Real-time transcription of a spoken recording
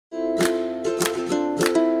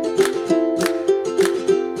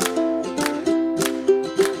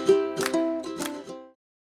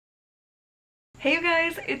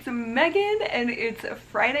guys, it's Megan and it's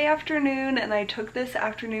Friday afternoon and I took this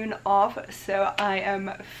afternoon off so I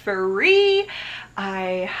am free.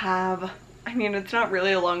 I mean, it's not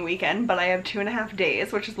really a long weekend, but I have 2.5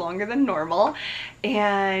 days, which is longer than normal,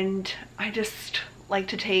 and I just like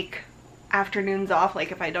to take afternoons off.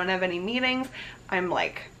 Like if I don't have any meetings, I'm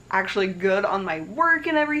like actually good on my work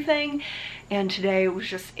and everything, and today was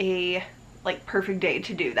just a like perfect day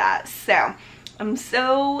to do that. So I'm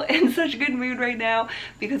so in such a good mood right now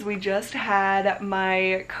because we just had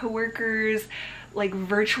my coworkers like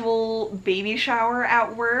virtual baby shower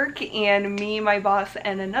at work, and me, my boss,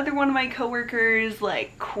 and another one of my coworkers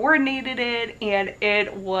like coordinated it, and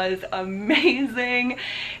it was amazing.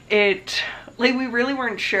 We really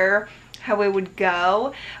weren't sure how it would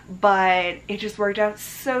go, but it just worked out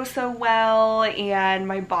so well. And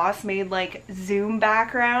my boss made like Zoom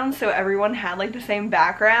backgrounds so everyone had like the same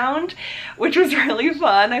background, which was really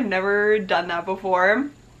fun. I've never done that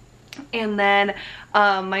before. And then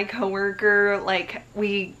my coworker, like,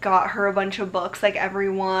 we got her a bunch of books. Like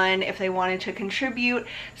everyone, if they wanted to contribute,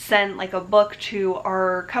 sent like a book to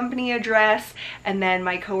our company address, and then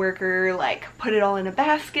my coworker like put it all in a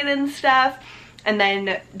basket and stuff and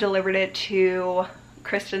then delivered it to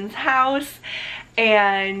Kristen's house.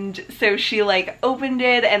 And so she like opened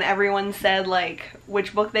it and everyone said like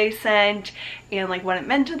which book they sent and like what it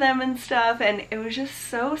meant to them and stuff, and it was just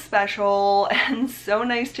so special and so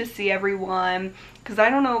nice to see everyone. Because I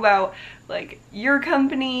don't know about like your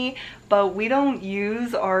company, but we don't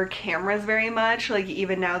use our cameras very much, like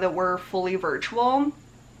even now that we're fully virtual.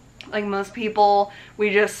 Like most people,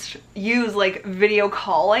 we just use like video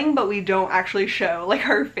calling, but we don't actually show like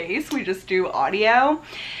our face, we just do audio.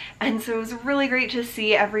 And so it was really great to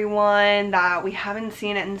see everyone that we haven't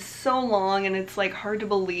seen it in so long, and it's like hard to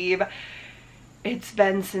believe it's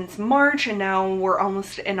been since March and now we're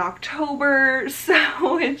almost in October,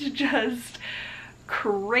 so it's just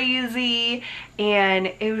crazy.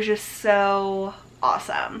 And it was just so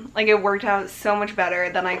awesome. Like it worked out so much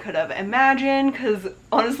better than I could have imagined, because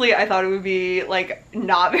honestly I thought it would be like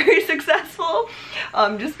not very successful,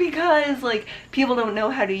 just because like people don't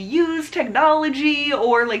know how to use technology,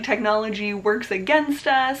 or like technology works against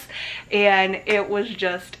us, and it was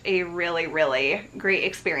just a really great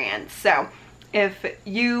experience. So if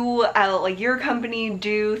you like your company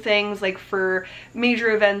do things like for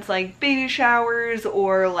major events like baby showers,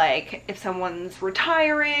 or like if someone's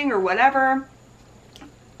retiring or whatever,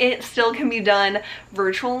 it still can be done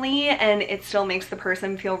virtually, and it still makes the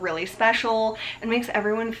person feel really special and makes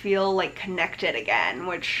everyone feel like connected again,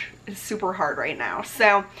 which is super hard right now.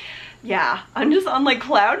 So yeah, I'm just on like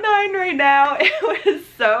cloud 9 right now. It was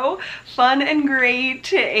so fun and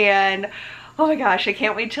great, and oh my gosh, I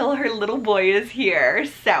can't wait till her little boy is here.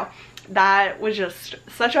 So that was just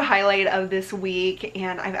such a highlight of this week,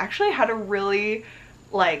 and I've actually had a really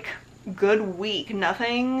like good week.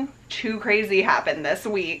 Nothing too crazy happened this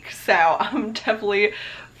week, so I'm definitely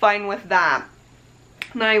fine with that.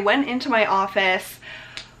 And I went into my office,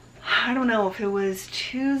 I don't know if it was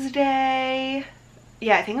Tuesday.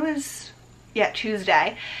 Yeah, I think it was, yeah,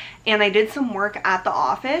 Tuesday. And I did some work at the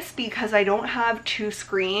office because I don't have 2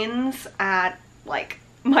 screens at like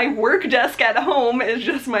my work desk at home. Is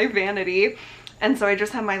just my vanity. And so I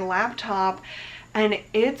just have my laptop, and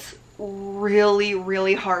it's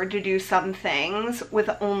really hard to do some things with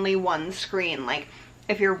only one screen. Like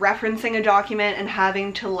if you're referencing a document and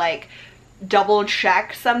having to like double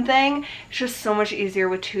check something, it's just so much easier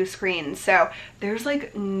with 2 screens. So there's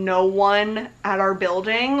like no one at our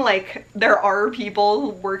building. Like there are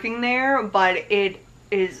people working there, but it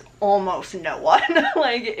is almost no one.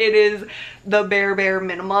 Like it is the bare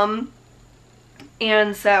minimum.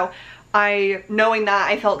 And so knowing that,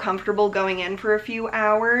 I felt comfortable going in for a few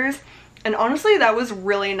hours, and honestly that was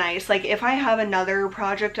really nice. Like if I have another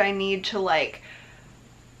project I need to like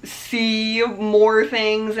see more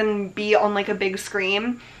things and be on like a big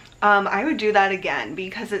screen, I would do that again,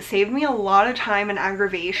 because it saved me a lot of time and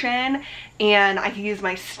aggravation, and I could use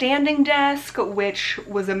my standing desk, which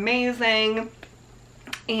was amazing.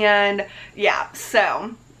 And yeah,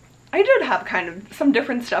 so I did have kind of some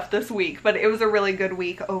different stuff this week, but it was a really good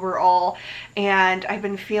week overall. And I've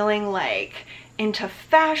been feeling like into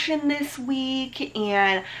fashion this week,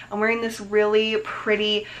 and I'm wearing this really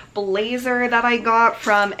pretty blazer that I got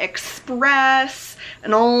from Express,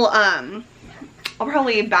 and I'll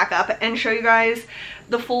probably back up and show you guys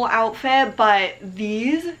the full outfit. But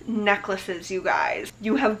these necklaces, you guys,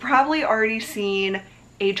 you have probably already seen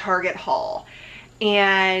a Target haul,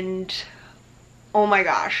 and oh my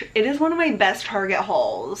gosh, it is one of my best Target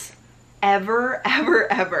hauls ever,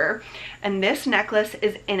 ever, ever. And this necklace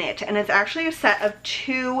is in it. And it's actually a set of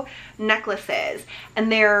 2 necklaces.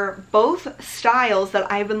 And they're both styles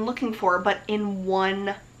that I've been looking for, but in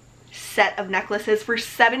one set of necklaces for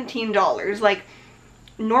 $17. Like,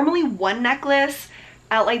 normally one necklace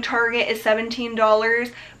at like Target is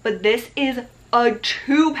 $17, but this is a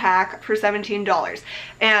 2-pack for $17.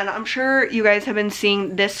 And I'm sure you guys have been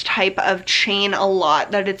seeing this type of chain a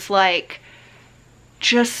lot, that it's like,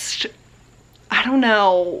 just, I don't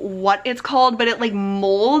know what it's called, but it like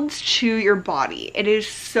molds to your body. It is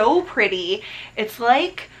so pretty. It's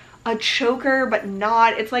like a choker, but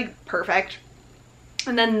not. It's like perfect.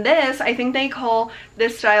 And then this, I think they call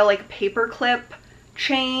this style like paperclip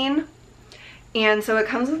chain. And so it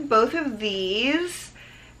comes with both of these.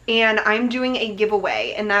 And I'm doing a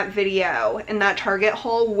giveaway in that video, in that Target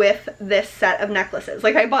haul, with this set of necklaces.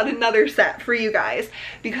 Like, I bought another set for you guys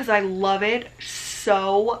because I love it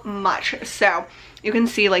so much. So you can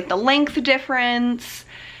see like the length difference,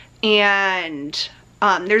 and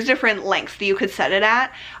there's different lengths that you could set it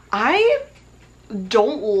at. I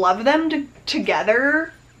don't love them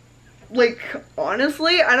together. Like,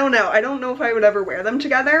 honestly, I don't know. I don't know if I would ever wear them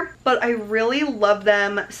together, but I really love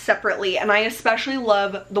them separately, and I especially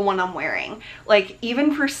love the one I'm wearing. Like,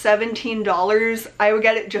 even for $17, I would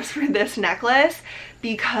get it just for this necklace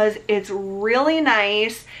because it's really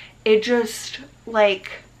nice. It just,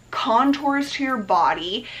 like, contours to your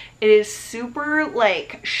body. It is super,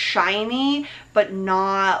 like, shiny, but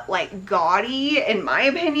not, like, gaudy, in my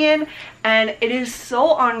opinion, and it is so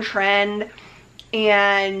on trend,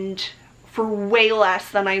 and for way less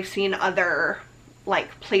than I've seen other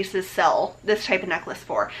like places sell this type of necklace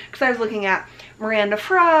for. Because I was looking at Miranda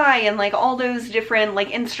Fry and like all those different like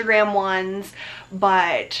Instagram ones,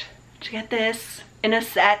 but to get this in a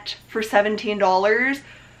set for $17,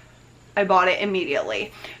 I bought it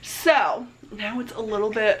immediately. So now it's a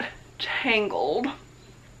little bit tangled.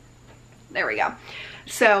 There we go.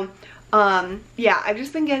 So yeah, I've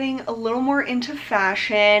just been getting a little more into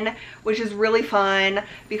fashion, which is really fun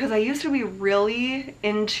because I used to be really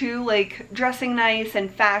into like dressing nice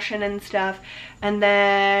and fashion and stuff, and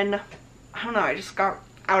then I don't know, I just got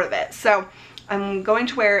out of it. So I'm going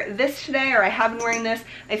to wear this today, or I have been wearing this.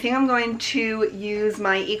 I think I'm going to use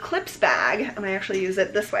my Eclipse bag, and I actually use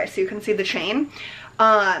it this way so you can see the chain.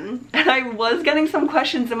 And I was getting some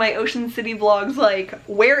questions in my Ocean City vlogs like,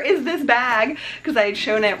 where is this bag? Because I had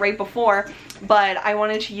shown it right before, but I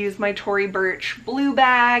wanted to use my Tory Burch blue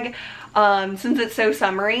bag since it's so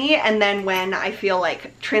summery, and then when I feel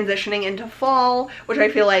like transitioning into fall, which I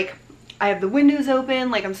feel like I have the windows open,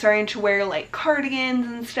 like I'm starting to wear like cardigans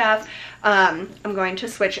and stuff, I'm going to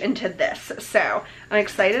switch into this. So I'm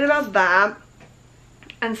excited about that.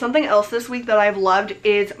 And something else this week that I've loved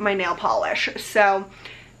is my nail polish. So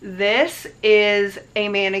this is a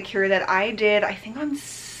manicure that I did, I think on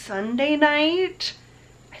Sunday night.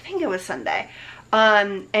 I think it was Sunday.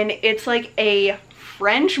 And it's like a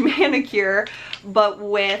French manicure, but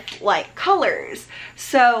with like colors.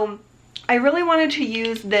 So I really wanted to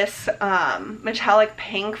use this metallic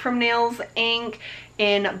pink from Nails Inc.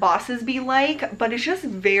 in Bosses Be Like, but it's just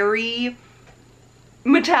very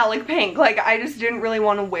metallic pink. Like, I just didn't really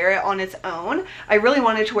want to wear it on its own. I really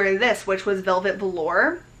wanted to wear this, which was Velvet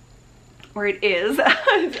Velour, or it is.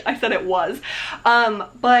 I said it was.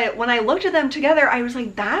 But when I looked at them together, I was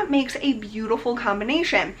like, that makes a beautiful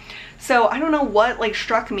combination. So I don't know what like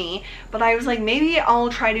struck me, but I was like, maybe I'll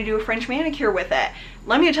try to do a French manicure with it.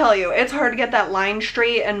 Let me tell you, it's hard to get that line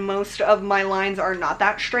straight, and most of my lines are not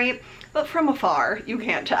that straight, but from afar, you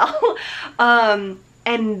can't tell.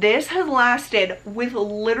 And this has lasted with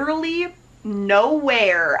literally no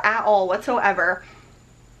wear at all whatsoever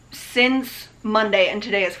since Monday, and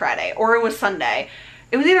today is Friday, or it was Sunday.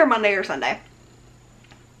 It was either Monday or Sunday.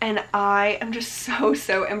 And I am just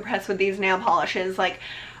so impressed with these nail polishes. Like,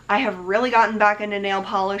 I have really gotten back into nail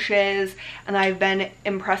polishes, and I've been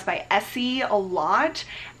impressed by Essie a lot.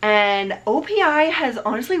 And OPI has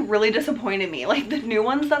honestly really disappointed me. Like, the new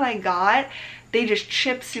ones that I got, they just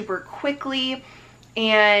chip super quickly,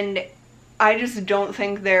 and I just don't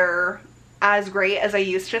think they're as great as I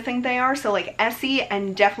used to think they are. So like Essie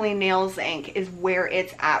and definitely Nails Inc. is where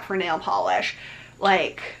it's at for nail polish.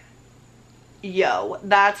 Like, yo,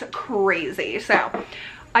 that's crazy. So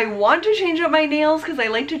I want to change up my nails because I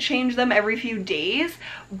like to change them every few days,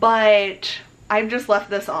 but I've just left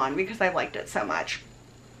this on because I liked it so much.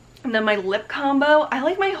 And then my lip combo, I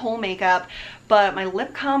like my whole makeup, but my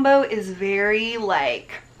lip combo is very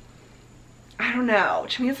like, I don't know,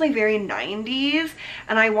 to me it's like very 90s,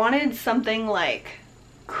 and I wanted something like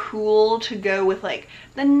cool to go with like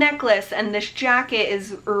the necklace, and this jacket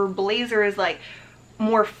is, or blazer is like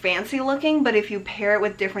more fancy looking, but if you pair it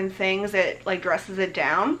with different things it like dresses it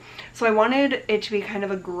down. So I wanted it to be kind of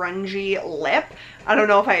a grungy lip. I don't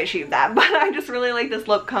know if I achieved that, but I just really like this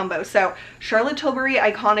lip combo. So Charlotte Tilbury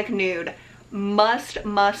Iconic Nude, must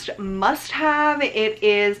have. It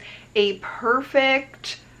is a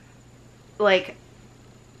perfect like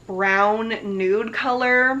brown nude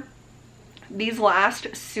color. These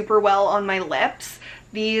last super well on my lips.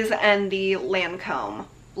 These and the Lancome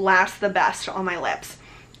last the best on my lips.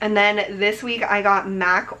 And then this week I got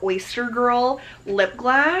MAC Oyster Girl lip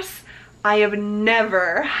gloss. I have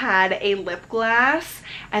never had a lip gloss,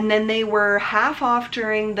 and then they were half off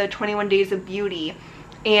during the 21 Days of Beauty,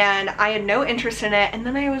 and I had no interest in it, and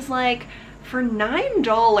then I was like, for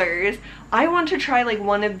 $9 I want to try like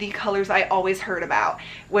one of the colors I always heard about,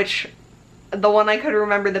 which the one I could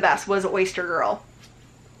remember the best was Oyster Girl.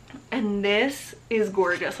 And this is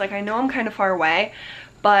gorgeous. Like, I know I'm kind of far away,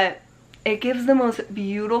 but it gives the most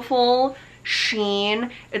beautiful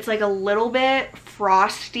sheen. It's like a little bit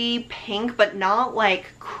frosty pink, but not like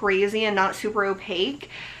crazy and not super opaque.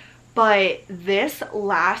 But this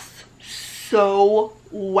lasts so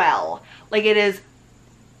well. Like, it is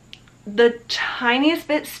the tiniest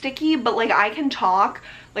bit sticky, but like I can talk.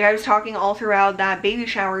 Like, I was talking all throughout that baby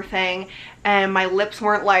shower thing and my lips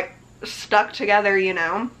weren't like stuck together, you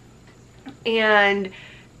know? And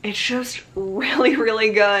it's just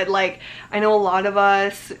really good. Like, I know a lot of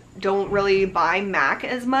us don't really buy MAC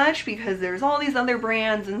as much because there's all these other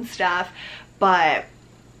brands and stuff, but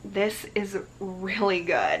this is really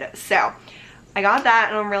good. So I got that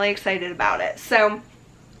and I'm really excited about it. So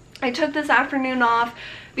I took this afternoon off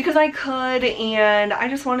because I could, and I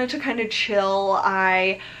just wanted to kind of chill.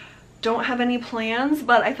 I don't have any plans,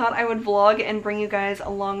 but I thought I would vlog and bring you guys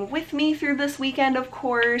along with me through this weekend, of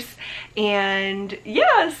course. And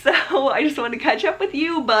yeah, so I just wanted to catch up with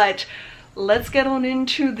you, but let's get on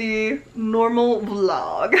into the normal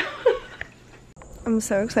vlog. I'm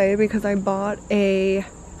so excited because I bought a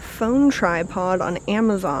phone tripod on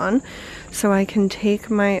Amazon so I can take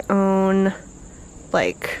my own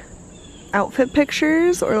like outfit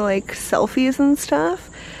pictures or like selfies and stuff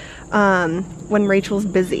when Rachel's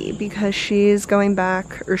busy, because she's going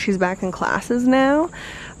back, or she's back in classes now,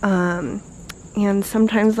 and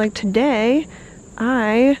sometimes like today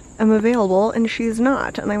I am available and she's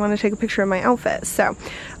not, and I want to take a picture of my outfit. So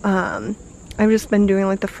I've just been doing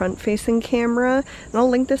like the front facing camera, and I'll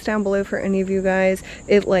link this down below for any of you guys.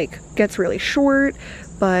 It like gets really short,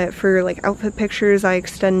 but for like outfit pictures I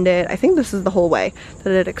extend it. I think this is the whole way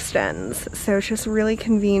that it extends, so it's just really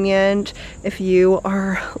convenient if you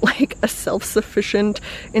are like a self-sufficient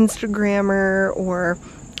Instagrammer or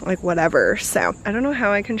like whatever. So I don't know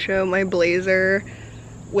how I can show my blazer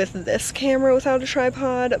with this camera without a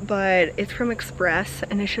tripod, but it's from Express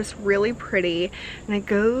and it's just really pretty, and it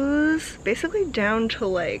goes basically down to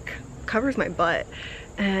like, covers my butt,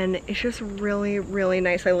 and it's just really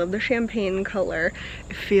nice. I love the champagne color.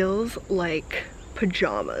 It feels like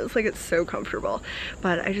pajamas, like it's so comfortable.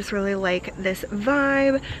 But I just really like this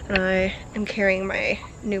vibe, and I am carrying my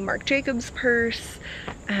new Marc Jacobs purse,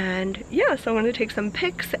 and yeah, so I'm gonna take some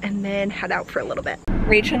pics and then head out for a little bit.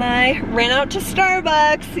 Rach and I ran out to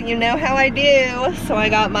Starbucks, you know how I do. So I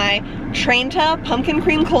got my Trenta pumpkin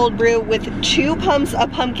cream cold brew with 2 pumps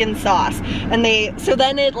of pumpkin sauce, and so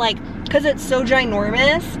then it like, because it's so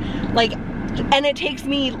ginormous, like, and it takes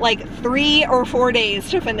me like 3 or 4 days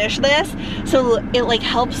to finish this, so it like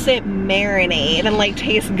helps it marinate and like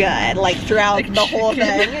taste good like throughout like the whole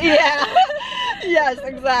thing. Yeah. Yes,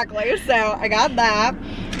 exactly. So I got that.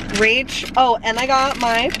 Rach, oh, and I got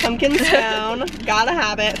my pumpkin stone. Gotta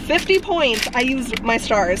have it. 50 points. I used my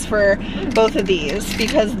stars for both of these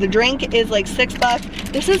because the drink is like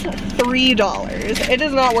 $6. This is $3. It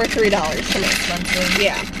is not worth $3 to me. Expensive.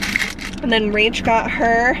 Yeah. And then Rach got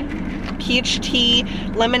her peach tea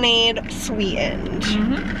lemonade sweetened.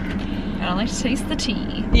 I don't like to taste the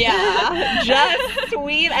tea. Yeah, just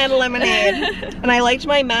sweet and lemonade. And I liked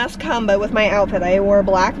my mask combo with my outfit. I wore a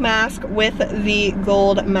black mask with the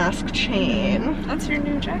gold mask chain. That's your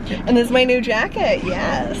new jacket. And this is my new jacket,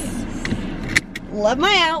 yes. Love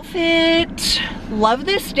my outfit. Love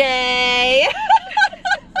this day.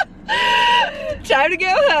 Time to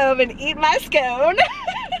go home and eat my scone.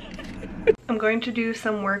 I'm going to do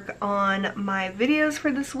some work on my videos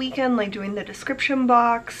for this weekend, like doing the description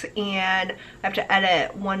box, and I have to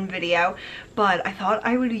edit one video, but I thought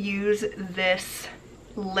I would use this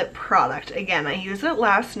lip product again. I used it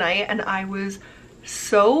last night and I was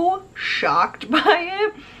so shocked by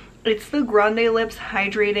it. It's the Grande Lips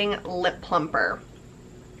Hydrating Lip Plumper.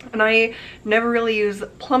 And I never really use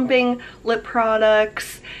plumping lip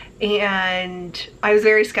products, and I was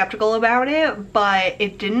very skeptical about it, but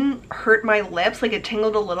it didn't hurt my lips. Like, it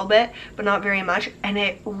tingled a little bit, but not very much, and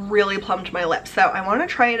it really plumped my lips. So I want to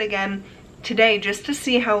try it again today just to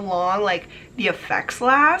see how long like the effects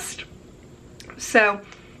last. So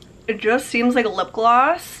it just seems like a lip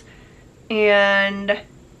gloss, and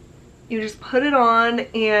you just put it on,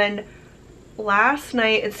 and last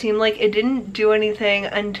night it seemed like it didn't do anything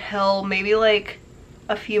until maybe like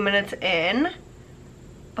a few minutes in,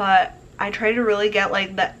 but I tried to really get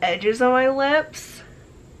like the edges on my lips.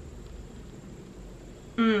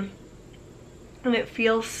 And it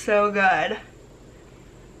feels so good.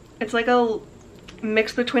 It's like a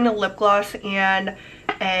mix between a lip gloss and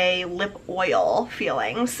a lip oil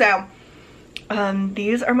feeling. So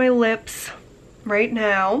these are my lips right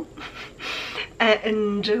now,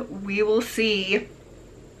 and we will see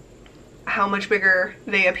how much bigger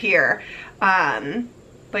they appear.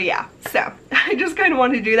 But yeah, so I just kind of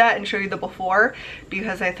wanted to do that and show you the before,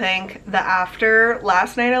 because I think the after,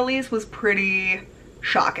 last night at least, was pretty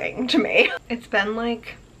shocking to me. It's been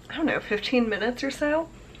like, I don't know, 15 minutes or so.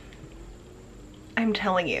 I'm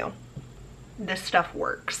telling you, this stuff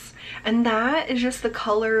works. And that is just the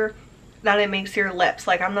color that it makes your lips.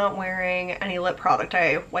 Like, I'm not wearing any lip product,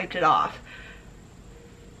 I wiped it off.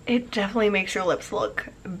 It definitely makes your lips look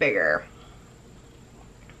bigger.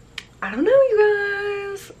 I don't know,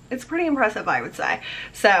 you guys. It's pretty impressive, I would say.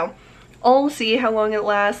 So I'll see how long it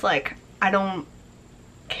lasts. Like, I don't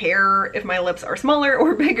care if my lips are smaller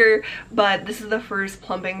or bigger, but this is the first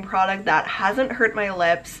plumping product that hasn't hurt my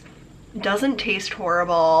lips, doesn't taste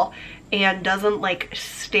horrible, and doesn't like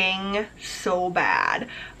sting so bad.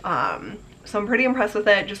 So I'm pretty impressed with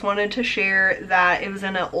it. Just wanted to share that it was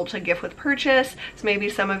in an Ulta gift with purchase, so maybe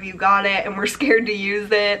some of you got it and were scared to use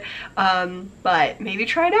it, but maybe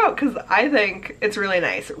try it out, because I think it's really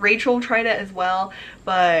nice. Rachel tried it as well,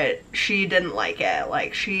 but she didn't like it.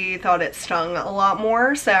 Like, she thought it stung a lot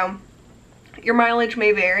more. So your mileage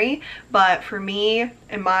may vary, but for me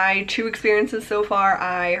and my 2 experiences so far,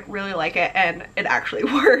 I really like it, and it actually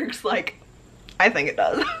works. Like, I think it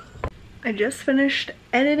does. I just finished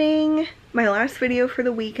editing my last video for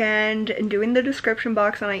the weekend and doing the description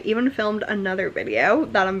box, and I even filmed another video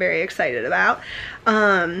that I'm very excited about.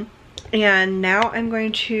 And now I'm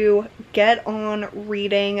going to get on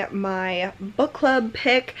reading my book club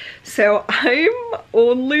pick. So I'm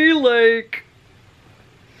only like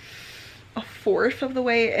a 1/4 of the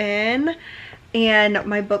way in, and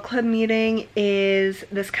my book club meeting is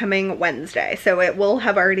this coming Wednesday, so it will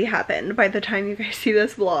have already happened by the time you guys see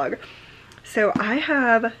this vlog. So I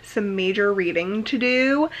have some major reading to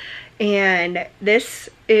do, and this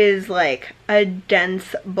is like a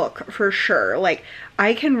dense book for sure. Like,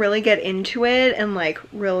 I can really get into it and like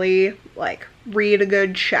really like read a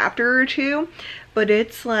good chapter or two, but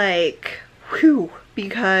it's like, whew,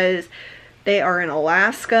 because they are in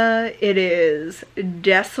Alaska. It is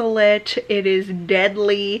desolate. It is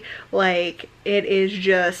deadly. Like, it is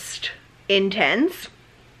just intense,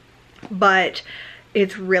 but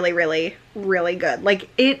it's really, really, really good. Like,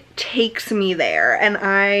 it takes me there, and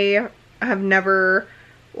I have never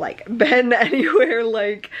like been anywhere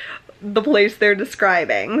like the place they're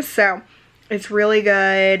describing. So it's really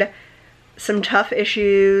good. Some tough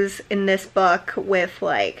issues in this book with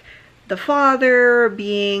like the father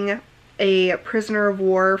being a prisoner of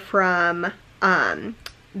war from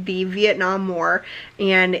the Vietnam War,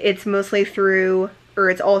 and it's mostly through, or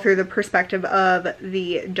it's all through the perspective of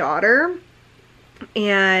the daughter.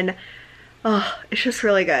 And it's just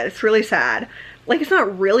really good. It's really sad. Like, it's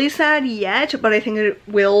not really sad yet, but I think it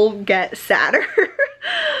will get sadder.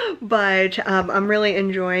 But I'm really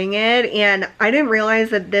enjoying it, and I didn't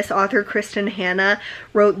realize that this author, Kristen Hanna,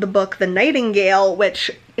 wrote the book The Nightingale,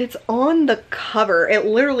 which it's on the cover. It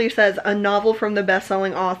literally says a novel from the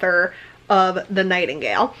best-selling author of The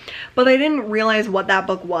Nightingale. But I didn't realize what that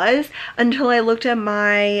book was until I looked at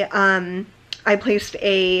my, I placed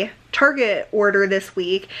a Target order this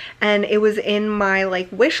week, and it was in my like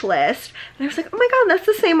wish list, and I was like, oh my god, that's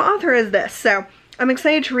the same author as this. So I'm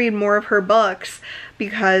excited to read more of her books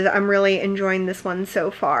because I'm really enjoying this one so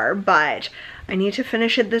far, but I need to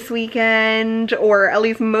finish it this weekend, or at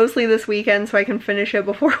least mostly this weekend, so I can finish it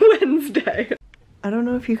before Wednesday. I don't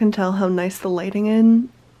know if you can tell how nice the lighting in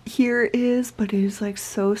here is, but it is like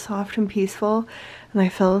so soft and peaceful, and I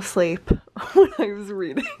fell asleep when I was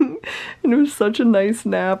reading, and it was such a nice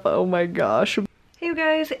nap. Oh my gosh. Hey you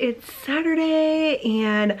guys, it's Saturday,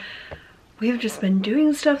 and we've just been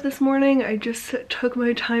doing stuff this morning. I just took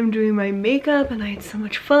my time doing my makeup and I had so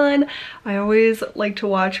much fun. I always like to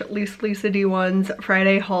watch at least Lisa D1's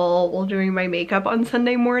Friday haul while doing my makeup on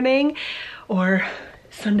Sunday morning or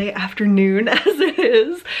Sunday afternoon as it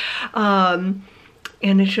is.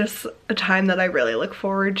 And it's just a time that I really look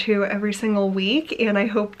forward to every single week. And I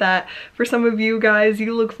hope that for some of you guys,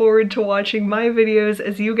 you look forward to watching my videos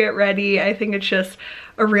as you get ready. I think it's just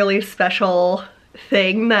a really special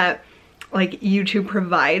thing that like YouTube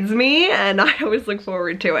provides me, and I always look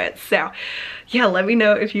forward to it. So yeah, let me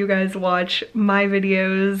know if you guys watch my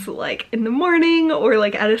videos like in the morning or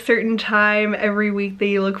like at a certain time every week that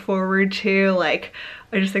you look forward to. Like,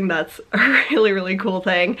 I just think that's a really, really cool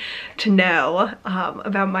thing to know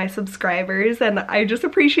about my subscribers, and I just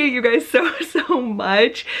appreciate you guys so, so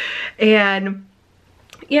much. And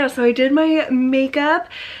yeah, so I did my makeup,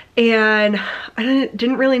 and I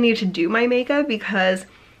didn't really need to do my makeup because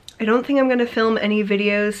I don't think I'm gonna film any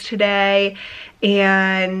videos today,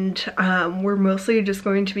 and we're mostly just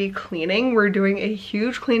going to be cleaning. We're doing a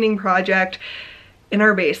huge cleaning project in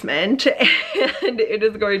our basement, and it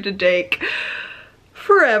is going to take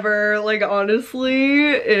forever. Like,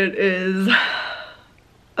 honestly, it is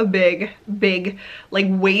a big like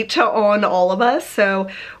weight on all of us, so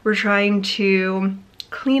we're trying to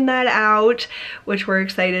clean that out, which we're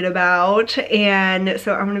excited about. And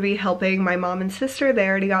so I'm gonna be helping my mom and sister. They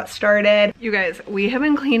already got started. You guys, we have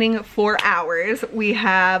been cleaning for hours. We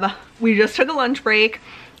just took a lunch break.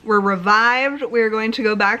 We're revived. We're going to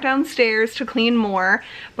go back downstairs to clean more,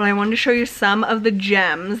 but I wanted to show you some of the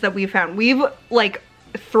gems that we found. We've like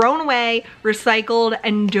thrown away, recycled,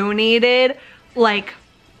 and donated like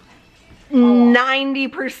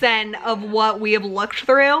 90% of what we have looked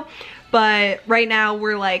through. But right now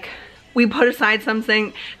we're like, we put aside some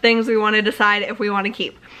things we want to decide if we want to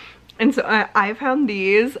keep. And so I found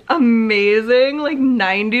these amazing like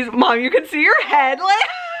 90s, Mom, you can see your head, like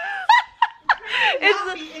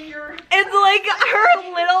it's like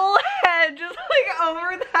her little head just like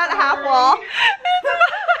over that half wall.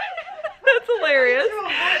 That's hilarious.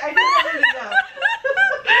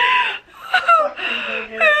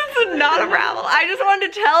 It's not a problem. I just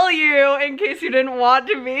wanted to tell you in case you didn't want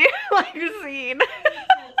to be like seen.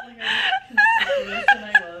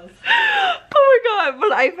 Oh my god,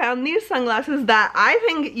 but I found these sunglasses that I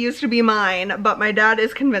think used to be mine, but my dad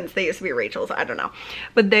is convinced they used to be Rachel's. I don't know.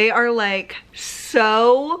 But they are like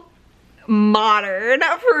so modern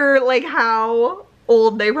for like how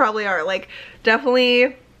old they probably are. Like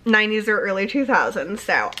definitely 90s or early 2000s.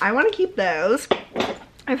 So I want to keep those.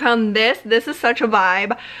 I found this. This is such a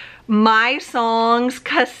vibe. My Songs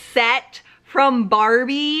cassette from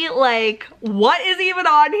Barbie. Like, what is even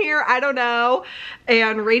on here? I don't know.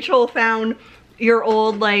 And Rachel found your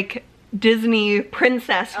old like Disney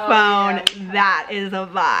princess phone. Yeah. That is a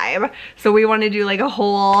vibe. So we want to do like a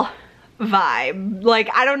whole vibe. Like,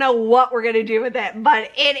 I don't know what we're gonna do with it, but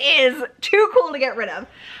it is too cool to get rid of.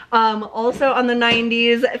 Also on the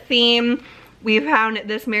 90s theme, we found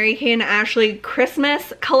this Mary-Kate and Ashley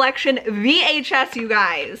Christmas collection VHS, you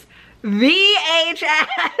guys. VHS!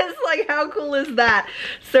 Like, how cool is that?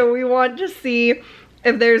 So we want to see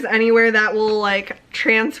if there's anywhere that will like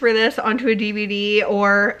transfer this onto a DVD,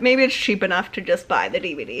 or maybe it's cheap enough to just buy the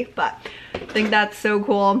DVD, but I think that's so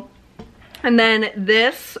cool. And then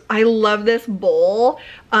this, I love this bowl.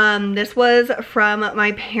 This was from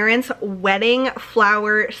my parents' wedding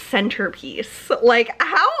flower centerpiece. Like,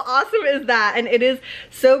 how awesome is that? And it is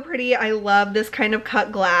so pretty. I love this kind of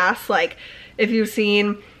cut glass. Like, if you've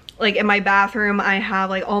seen, like in my bathroom, I have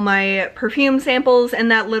like all my perfume samples in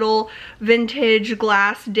that little vintage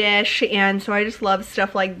glass dish. And so I just love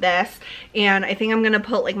stuff like this. And I think I'm gonna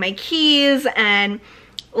put like my keys and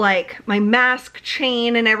like my mask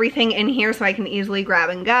chain and everything in here so I can easily grab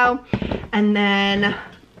and go. And then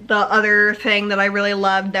the other thing that I really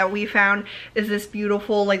loved that we found is this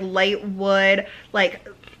beautiful like light wood like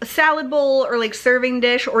salad bowl or like serving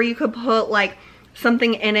dish, or you could put like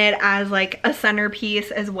something in it as like a centerpiece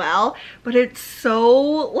as well. But it's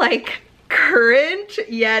so like current,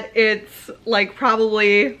 yet it's like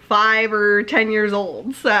probably 5 or 10 years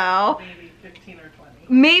old. So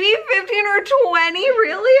maybe 15 or 20,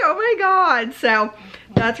 really? Oh my god. So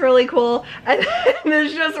that's really cool. And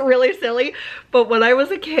it's just really silly, but when I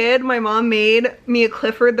was a kid, my mom made me a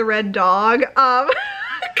Clifford the Red Dog costume.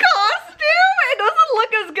 It doesn't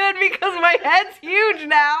look as good because my head's huge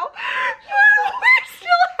now, but we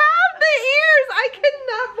still have the ears. I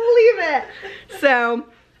cannot believe it. So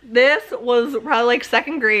this was probably like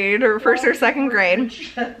second grade or first or second grade.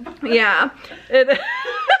 Yeah. It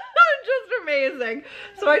just amazing.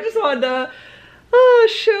 So I just wanted to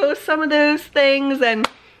show some of those things, and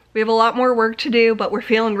we have a lot more work to do, but we're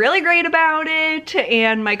feeling really great about it.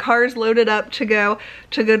 And my car's loaded up to go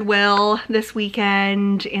to Goodwill this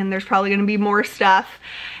weekend, and there's probably gonna be more stuff.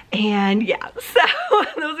 And yeah, so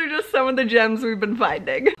those are just some of the gems we've been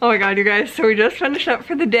finding. Oh my god, you guys, so we just finished up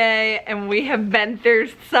for the day and we have been through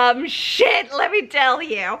some shit, let me tell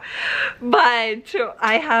you. But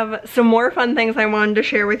I have some more fun things I wanted to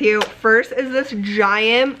share with you. First is this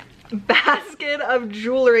giant basket of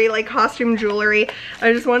jewelry, like costume jewelry.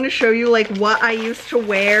 I just wanted to show you like what I used to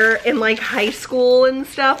wear in like high school and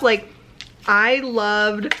stuff. Like I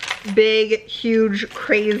loved big, huge,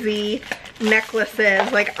 crazy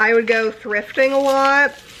necklaces. Like I would go thrifting a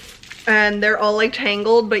lot and they're all like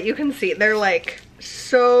tangled, but you can see they're like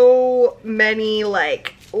so many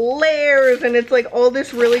like layers, and it's like all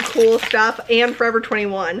this really cool stuff. And Forever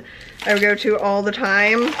 21 I would go to all the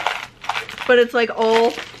time, but it's like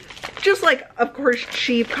all just like, of course,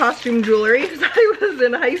 cheap costume jewelry because I was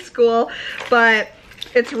in high school, but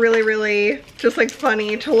it's really, really just like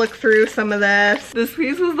funny to look through some of this. This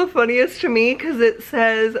piece was the funniest to me because it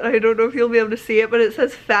says, I don't know if you'll be able to see it, but it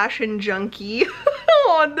says Fashion Junkie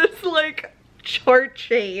on this like chart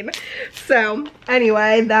chain. So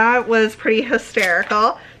anyway, that was pretty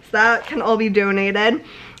hysterical. So that can all be donated.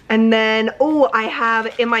 And then, oh, I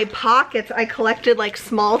have in my pockets, I collected like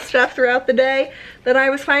small stuff throughout the day that I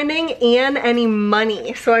was finding, and any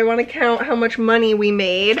money. So I want to count how much money we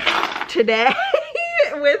made today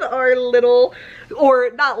with our little,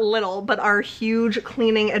 or not little, but our huge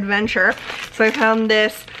cleaning adventure. So I found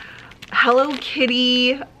this Hello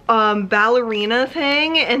Kitty ballerina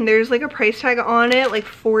thing, and there's like a price tag on it, like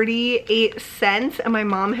 48 cents, and my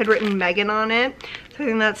mom had written Megan on it. So I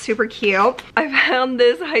think that's super cute. I found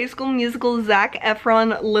this High School Musical Zac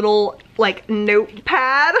Efron little like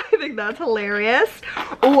notepad. I think that's hilarious.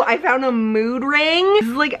 Oh, I found a mood ring. This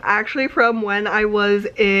is like actually from when I was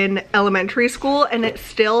in elementary school, and it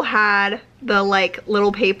still had the like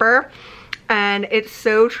little paper, and it's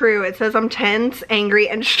so true. It says I'm tense, angry,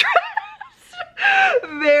 and stressed.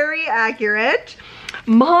 Very accurate.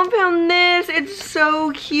 Mom found this. It's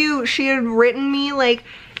so cute. She had written me like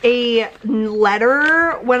a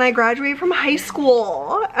letter when I graduated from high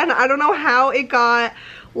school, and I don't know how it got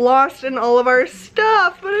lost in all of our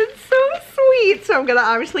stuff, but it's so sweet. So I'm gonna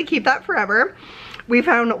obviously keep that forever. We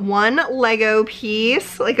found one Lego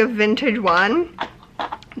piece, like a vintage one.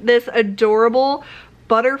 This adorable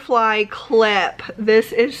butterfly clip.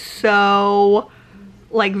 This is so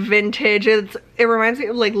like vintage. It reminds me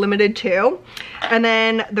of like Limited Too. And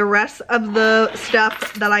then the rest of the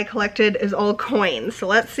stuff that I collected is all coins. So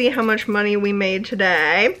let's see how much money we made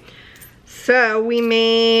today. So we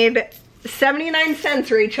made 79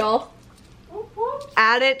 cents, Rachel.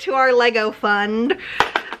 Add it to our Lego fund.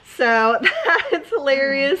 So that's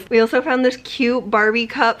hilarious. We also found this cute Barbie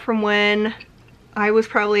cup from when I was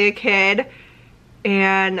probably a kid,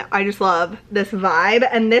 and I just love this vibe.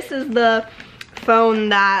 And this is the phone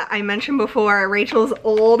that I mentioned before, Rachel's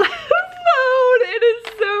old phone. It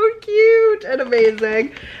is so cute and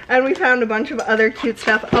amazing. And we found a bunch of other cute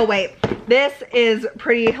stuff. Oh wait, this is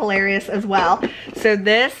pretty hilarious as well. So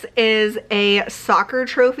this is a soccer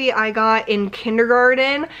trophy I got in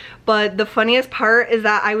kindergarten, but the funniest part is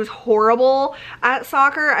that I was horrible at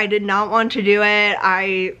soccer. I did not want to do it.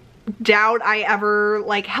 I doubt I ever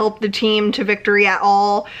like helped the team to victory at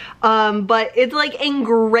all, but it's like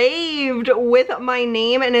engraved with my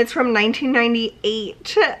name, and it's from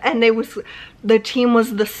 1998, and the team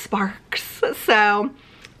was the Sparks. So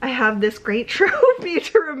I have this great trophy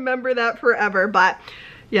to remember that forever. But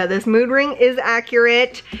yeah, this mood ring is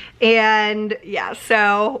accurate, and yeah,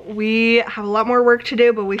 so we have a lot more work to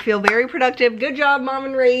do, but we feel very productive. Good job, Mom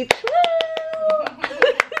and Rach.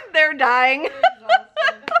 They're dying.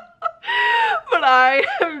 But I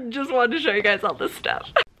just wanted to show you guys all this stuff.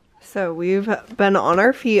 So we've been on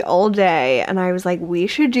our feet all day, and I was like, we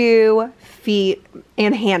should do feet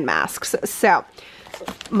and hand masks. So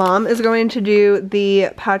Mom is going to do the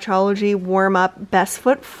Patchology warm-up best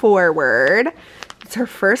foot forward. It's her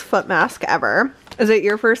first foot mask ever. Is it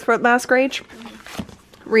your first foot mask, Rach?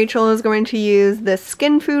 Rachel is going to use this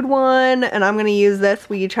skin food one, and I'm going to use this.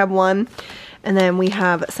 We each have one. And then we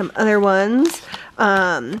have some other ones.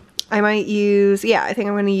 I might use, yeah, I think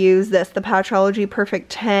I'm going to use this, the Patchology Perfect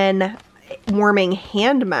 10 warming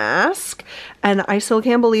hand mask. And I still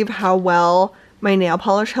can't believe how well my nail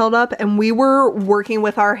polish held up. And we were working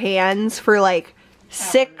with our hands for like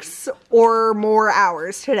 6 or more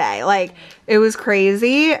hours today. Like, it was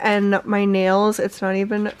crazy. And my nails, it's not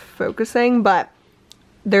even focusing, but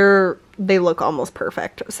they look almost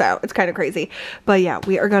perfect. So it's kind of crazy. But yeah,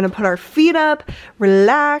 we are gonna put our feet up,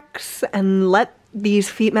 relax, and let these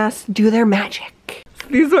feet masks do their magic.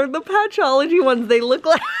 These are the Patchology ones. They look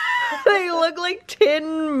like they look like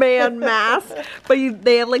Tin Man masks, but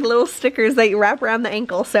they have like little stickers that you wrap around the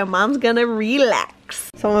ankle. So mom's gonna relax.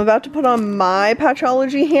 So I'm about to put on my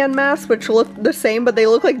Patchology hand masks, which look the same, but they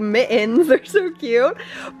look like mittens. They're so cute.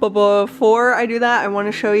 But before I do that, I want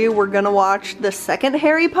to show you, we're gonna watch the second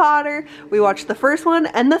Harry Potter. We watched the first one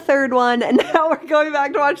and the third one, and now we're going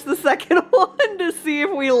back to watch the second one to see if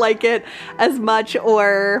we like it as much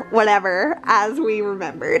or whatever as we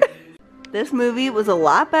remembered. This movie was a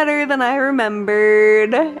lot better than I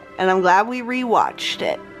remembered, and I'm glad we rewatched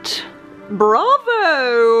it.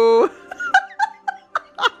 Bravo!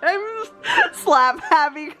 I'm slap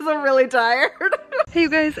happy because I'm really tired. Hey you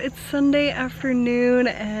guys, it's Sunday afternoon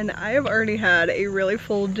and I have already had a really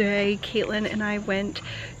full day. Caitlin and I went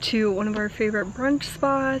to one of our favorite brunch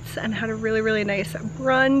spots and had a really nice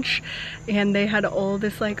brunch, and they had all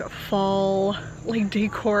this like fall like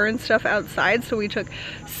decor and stuff outside, so we took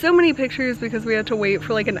so many pictures because we had to wait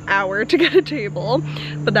for like an hour to get a table,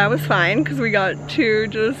 but that was fine because we got to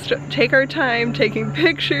just take our time taking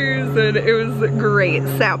pictures and it was great.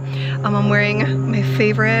 So I'm wearing my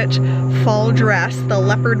favorite fall dress, the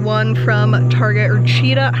leopard one from Target, or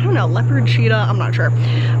cheetah, I don't know, leopard cheetah, I'm not sure.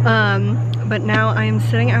 But now I'm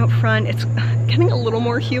sitting out front. It's getting a little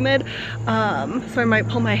more humid, so I might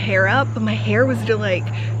pull my hair up, but my hair was just like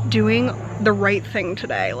doing the right thing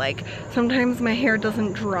today. Like sometimes my hair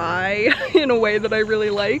doesn't dry in a way that I really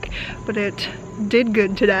like, but it did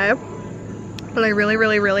good today. But I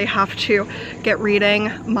really have to get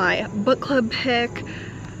reading my book club pick.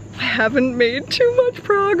 I haven't made too much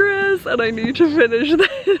progress and I need to finish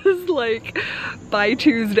this like by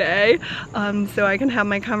Tuesday, so I can have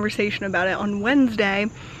my conversation about it on Wednesday,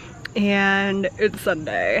 and it's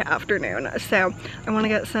Sunday afternoon, so I want to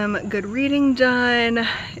get some good reading done.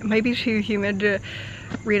 It might be too humid to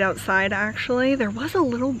read outside actually. There was a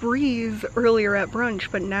little breeze earlier at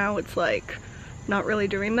brunch, but now it's like not really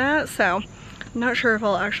doing that, so I'm not sure if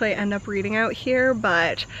I'll actually end up reading out here,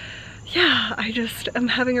 but yeah, I just am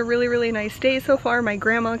having a really nice day so far. My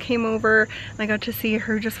grandma came over and I got to see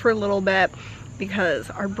her just for a little bit because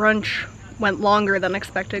our brunch went longer than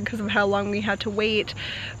expected because of how long we had to wait,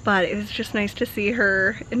 but it was just nice to see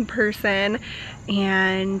her in person.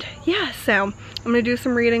 And yeah, so I'm gonna do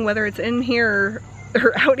some reading, whether it's in here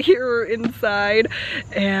or out here or inside,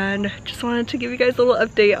 and just wanted to give you guys a little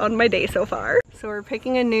update on my day so far. So we're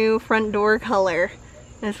picking a new front door color,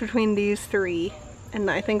 and it's between these three. And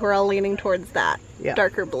I think we're all leaning towards that. Yeah.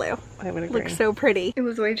 Darker blue. I would agree. Looks so pretty. It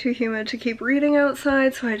was way too humid to keep reading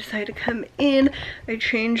outside, so I decided to come in. I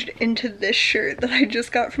changed into this shirt that I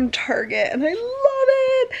just got from Target, and I love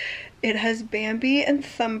it! It has Bambi and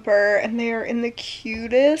Thumper, and they are in the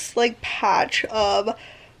cutest, like, patch of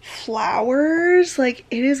flowers. Like,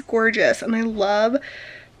 it is gorgeous, and I love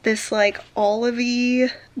this, like, olivey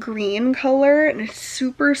green color, and it's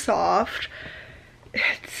super soft.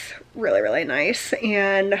 It's really nice,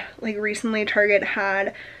 and like recently Target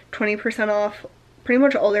had 20% off pretty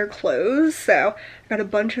much all their clothes, so I got a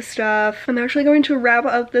bunch of stuff. I'm actually going to wrap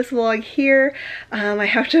up this vlog here. I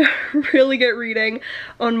have to really get reading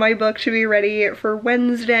on my book to be ready for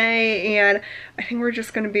Wednesday, and I think we're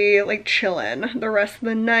just gonna be like chilling the rest of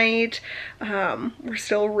the night. We're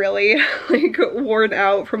still really like worn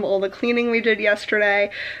out from all the cleaning we did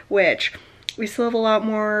yesterday, which we still have a lot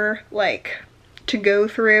more like to go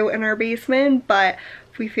through in our basement, but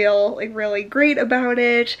we feel like really great about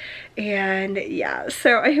it. And yeah,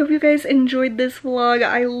 so I hope you guys enjoyed this vlog.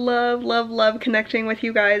 I love connecting with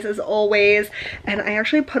you guys as always, and I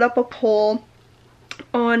actually put up a poll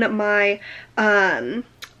on my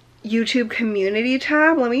YouTube community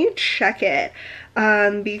tab. Let me check it,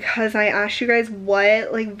 because I asked you guys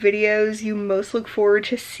what like videos you most look forward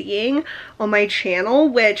to seeing on my channel,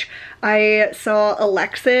 which I saw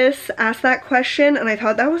Alexis ask that question, and I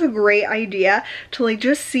thought that was a great idea to like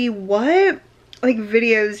just see what like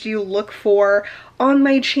videos do you look for on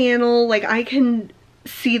my channel. Like I can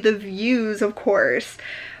see the views of course,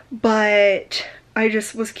 but I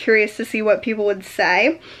just was curious to see what people would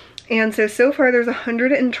say. And so far there's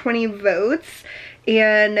 120 votes,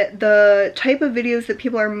 and the type of videos that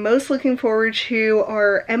people are most looking forward to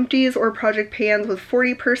are empties or project pans with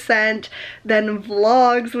 40%, then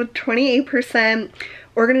vlogs with 28%,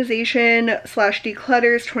 organization /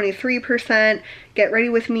 declutters 23%, get ready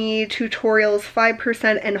with me tutorials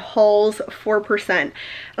 5%, and hauls 4%.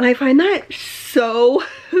 And I find that so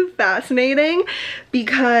fascinating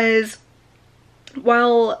because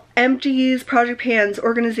while empties, project pans,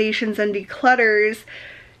 organizations, and declutters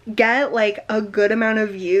get like a good amount of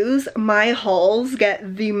views, my hauls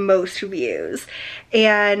get the most views.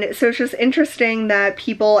 And so it's just interesting that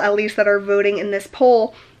people, at least that are voting in this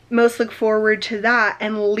poll, most look forward to that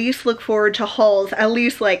and least look forward to hauls, at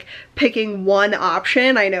least like picking one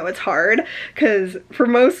option. I know it's hard because for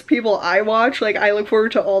most people I watch, like I look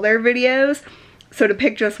forward to all their videos. So to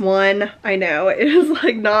pick just one, I know it is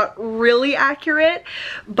like not really accurate,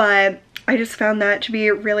 but I just found that to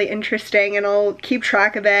be really interesting, and I'll keep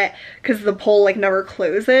track of it because the poll like never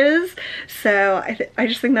closes. So I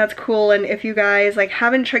just think that's cool. And if you guys like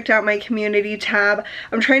haven't checked out my community tab,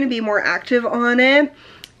 I'm trying to be more active on it.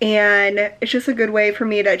 And it's just a good way for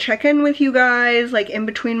me to check in with you guys, like in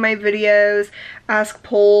between my videos, ask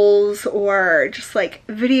polls or just like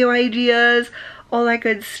video ideas, all that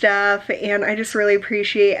good stuff. And I just really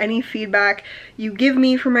appreciate any feedback you give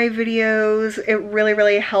me for my videos. It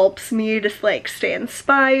really helps me just like stay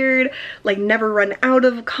inspired, like never run out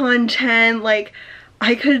of content. Like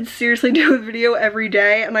I could seriously do a video every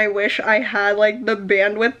day, and I wish I had like the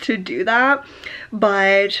bandwidth to do that,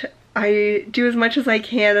 but I do as much as I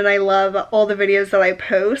can, and I love all the videos that I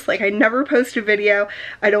post. Like I never post a video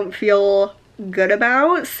I don't feel good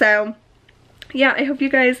about. So yeah, I hope you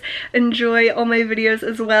guys enjoy all my videos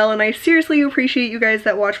as well, and I seriously appreciate you guys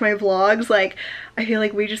that watch my vlogs. Like I feel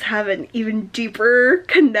like we just have an even deeper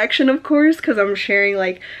connection, of course, because I'm sharing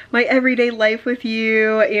like my everyday life with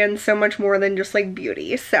you and so much more than just like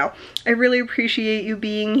beauty. So I really appreciate you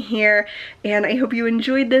being here, and I hope you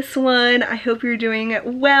enjoyed this one. I hope you're doing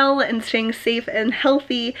well and staying safe and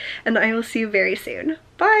healthy, and I will see you very soon.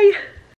 Bye!